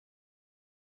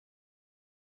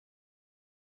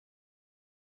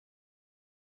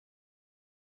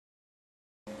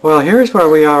Well, here's where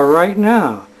we are right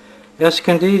now.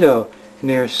 Escondido,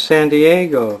 near San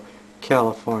Diego,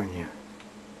 California.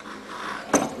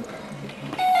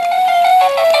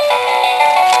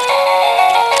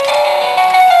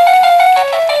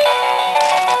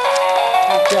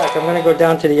 Hey Jack, I'm going to go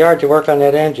down to the yard to work on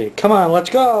that engine. Come on,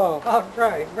 let's go!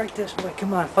 Alright, right this way.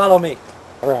 Come on, follow me.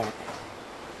 Alright.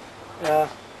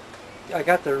 I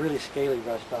got the really scaly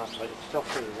rust off, but it's still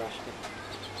pretty rusty.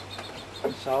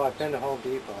 So I've been to Home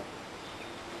Depot.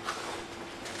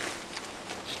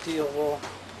 Steel wool,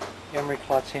 emery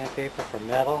cloth sandpaper for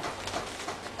metal,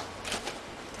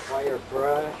 wire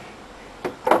brush,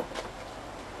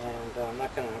 and I'm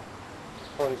not going to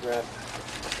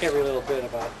photograph every little bit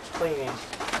about cleaning,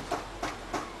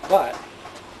 but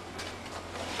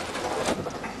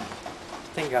this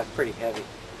thing got pretty heavy.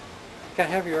 It got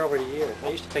heavier over the years. I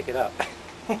used to pick it up.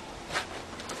 You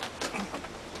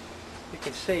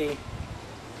can see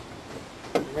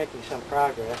we're making some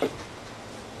progress.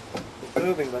 It's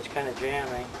moving, but it's kind of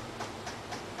jamming.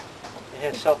 It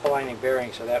has self-aligning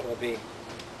bearings, so that will be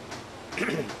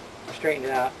straightened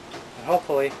out. And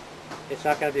hopefully, it's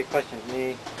not going to be a question of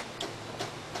me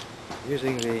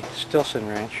using the Stilson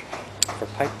wrench for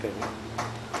pipe fitting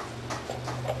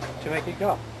to make it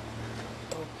go.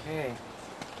 Okay,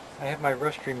 I have my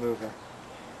rust remover.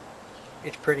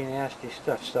 It's pretty nasty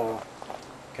stuff, so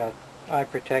got eye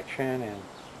protection and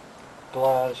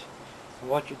gloves. And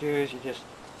what you do is you just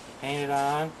paint it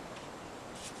on,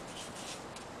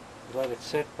 you let it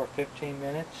sit for 15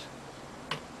 minutes,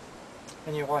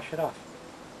 and you wash it off.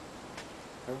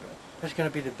 This is going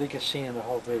to be the biggest scene in the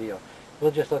whole video.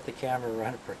 We'll just let the camera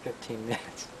run for 15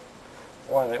 minutes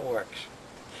while it works.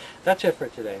 That's it for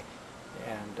today,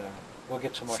 and we'll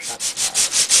get some more shots tomorrow.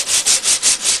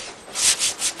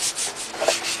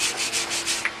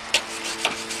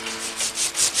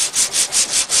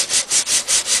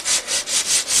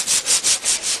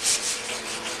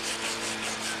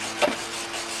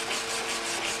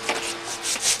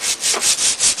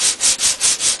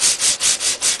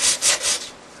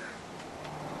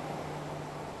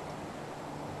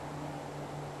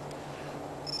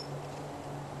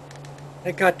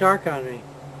 It got dark on me.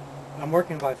 I'm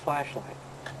working by flashlight.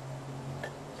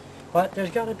 But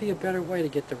there's got to be a better way to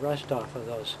get the rust off of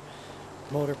those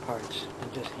motor parts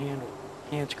than just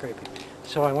hand scraping.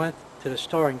 So I went to the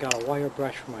store and got a wire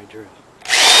brush for my drill.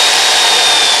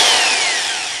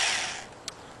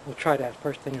 We'll try that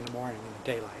first thing in the morning in the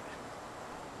daylight.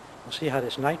 We'll see how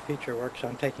this night feature works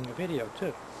on taking a video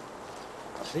too.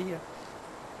 See ya.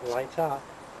 Lights out.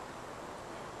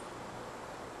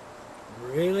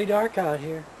 Really dark out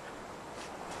here.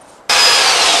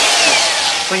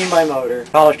 Clean my motor.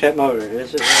 Polish that motor.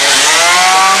 This is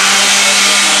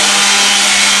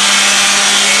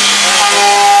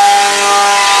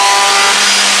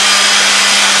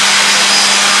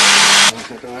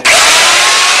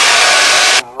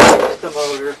the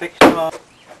motor. Fix the motor.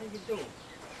 What are you doing?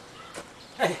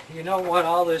 Hey, you know what?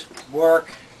 All this work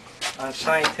on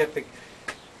scientific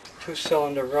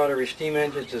two-cylinder rotary steam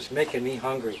engines is making me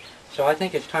hungry. So I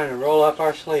think it's time to roll up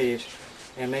our sleeves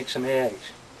and make some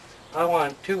eggs. I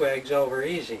want 2 eggs over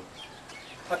easy.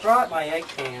 I brought my egg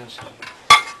pans.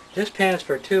 This pan is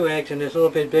for 2 eggs, and this little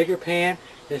bit bigger pan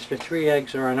is for 3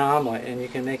 eggs or an omelet, and you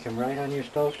can make them right on your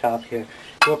stovetop here.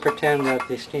 We'll pretend that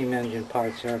the steam engine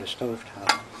parts are the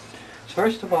stovetop. So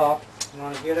first of all, we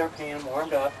want to get our pan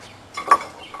warmed up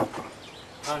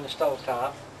on the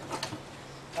stovetop,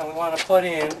 and we want to put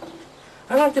in,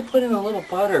 I like to put in a little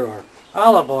butter or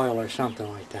olive oil or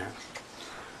something like that.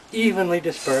 Evenly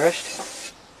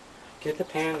dispersed. Get the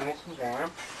pan nice and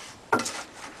warm.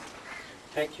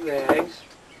 Take your eggs.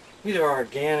 These are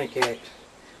organic eggs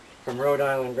from Rhode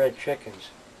Island red chickens.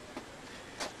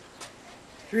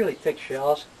 Really thick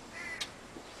shells.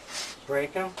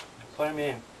 Break them, put them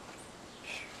in.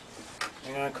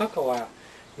 They're going to cook a while.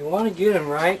 You want to get them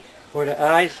right where the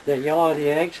eyes, the yellow of the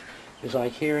eggs, is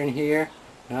like here and here,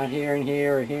 not here and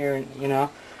here or here, and, you know.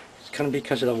 It's going to be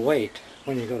because of the weight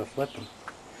when you go to flip them.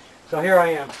 So here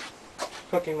I am,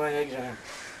 cooking my eggs in.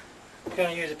 I'm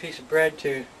going to use a piece of bread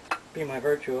to be my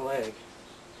virtual egg.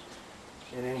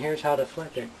 And then here's how to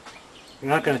flip it. You're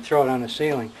not going to throw it on the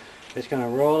ceiling. It's going to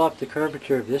roll up the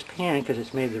curvature of this pan because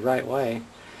it's made the right way.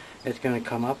 It's going to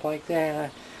come up like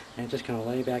that, and it's just going to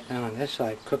lay back down on this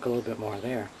side, cook a little bit more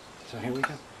there. So here we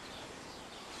go.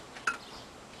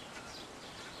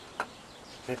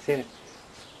 That's it.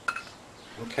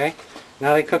 Okay,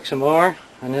 now I cook some more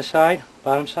on this side,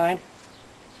 bottom side.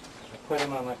 I put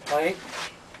them on my plate.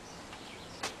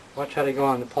 Watch how they go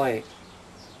on the plate.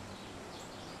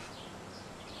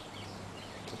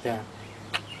 Like that.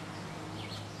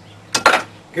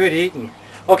 Good eating.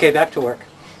 Okay, back to work.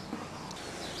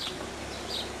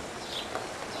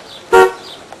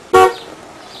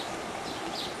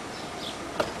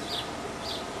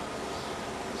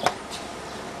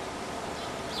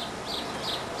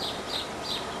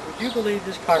 Would you believe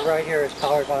this car right here is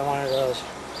powered by one of those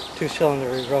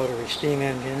two-cylinder rotary steam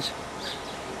engines?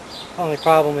 Only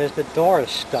problem is the door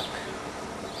is stuck.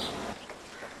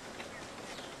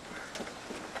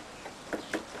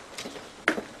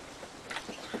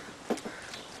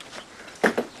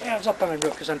 Yeah, I was up on my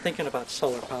roof because I'm thinking about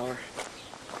solar power.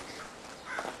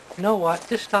 You know what?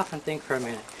 Just stop and think for a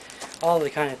minute. All the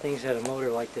kind of things that a motor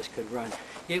like this could run.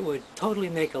 It would totally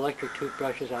make electric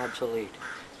toothbrushes obsolete.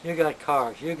 You got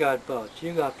cars, you got boats,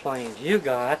 you got planes, you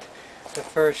got the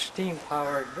first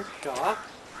steam-powered rickshaw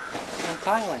in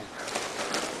Thailand.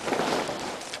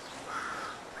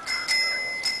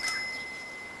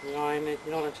 You know what I mean?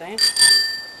 You know what I'm saying?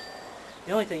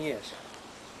 The only thing is,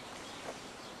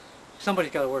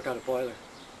 somebody's got to work out a boiler.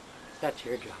 That's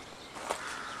your job.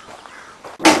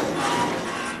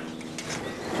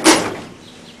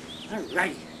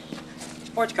 Alrighty.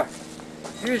 Sports car.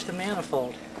 Here's the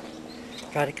manifold.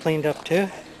 Got it cleaned up too.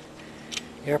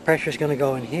 Air pressure is going to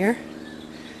go in here,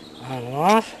 on and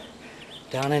off,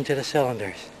 down into the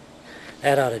cylinders.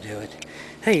 That ought to do it.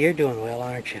 Hey, you're doing well,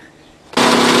 aren't you?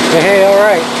 Hey,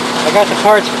 alright. I got the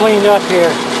parts cleaned up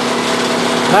here.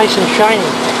 Nice and shiny.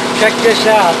 Check this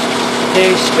out.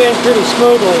 They spin pretty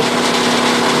smoothly.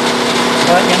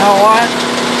 But you know what?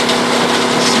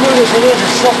 As smooth as it is,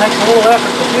 it still takes a little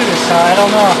effort to do this, so I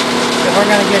don't know if we're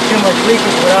going to get too much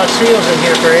leakage without seals in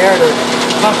here for air to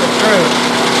pump it through.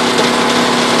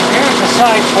 Here's the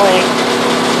side plate,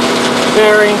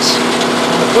 bearings,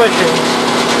 and the bushings.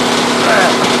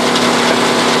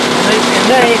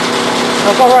 And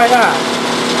they'll go right on.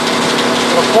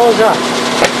 It'll close up,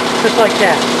 just like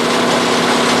that.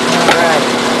 Alright.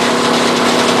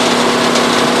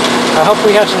 I hope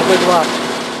we have some good luck.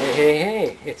 Hey, hey,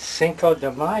 hey, it's Cinco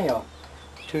de Mayo,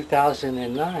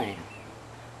 2009.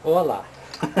 Hola.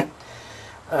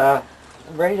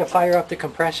 Ready to fire up the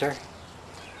compressor.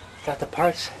 Got the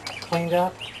parts cleaned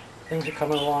up. Things are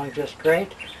coming along just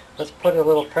great. Let's put a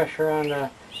little pressure on the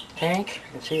tank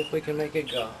and see if we can make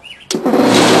it go.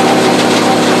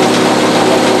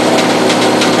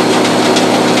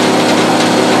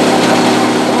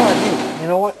 Oh, you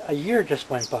know what? A year just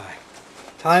went by.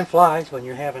 Time flies when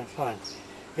you're having fun.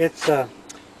 It's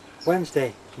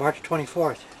Wednesday, March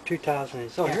 24th, 2000.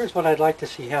 So here's what I'd like to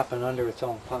see happen under its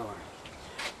own power.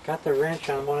 Got the wrench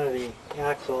on one of the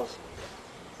axles,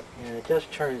 and it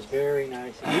just turns very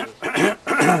nice and easy.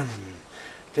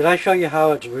 Did I show you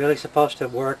how it's really supposed to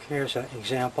work? Here's an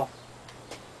example.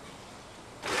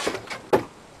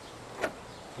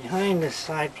 Behind this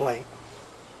side plate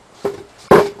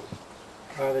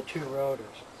are the two rotors.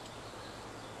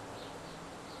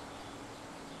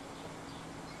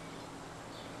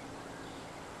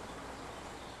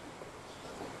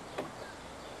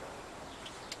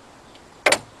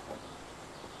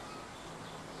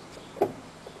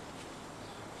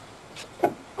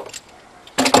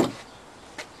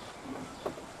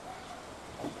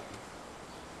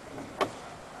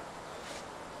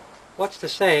 What's to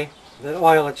say that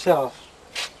oil itself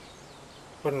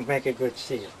wouldn't make a good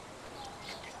seal?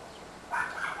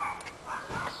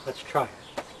 Let's try it.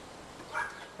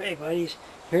 Hey buddies,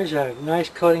 here's a nice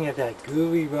coating of that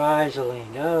gooey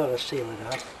Rizoline. Oh, let's seal it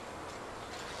up.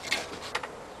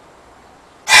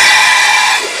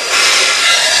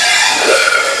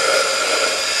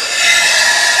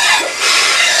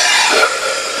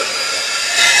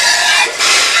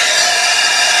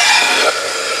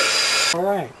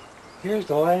 Alright. Here's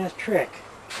the last trick.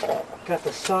 Got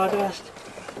the sawdust,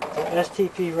 the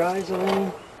STP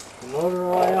Rizoline, the motor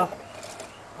oil,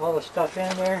 all the stuff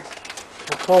in there.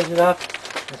 We'll close it up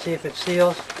and see if it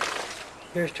seals.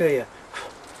 Here's to you.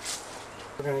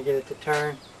 We're going to get it to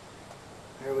turn.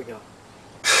 There we go.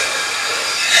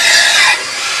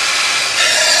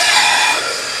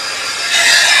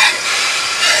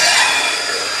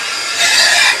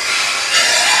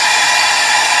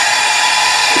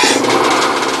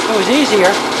 It was easier.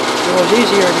 It was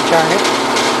easier to turn it,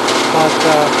 but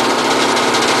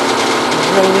we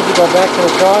really need to go back to the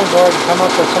drawing board and come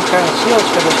up with some kind of seals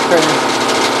for this critter.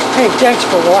 Hey, thanks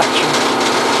for watching.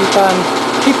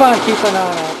 Keep on keeping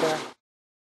on.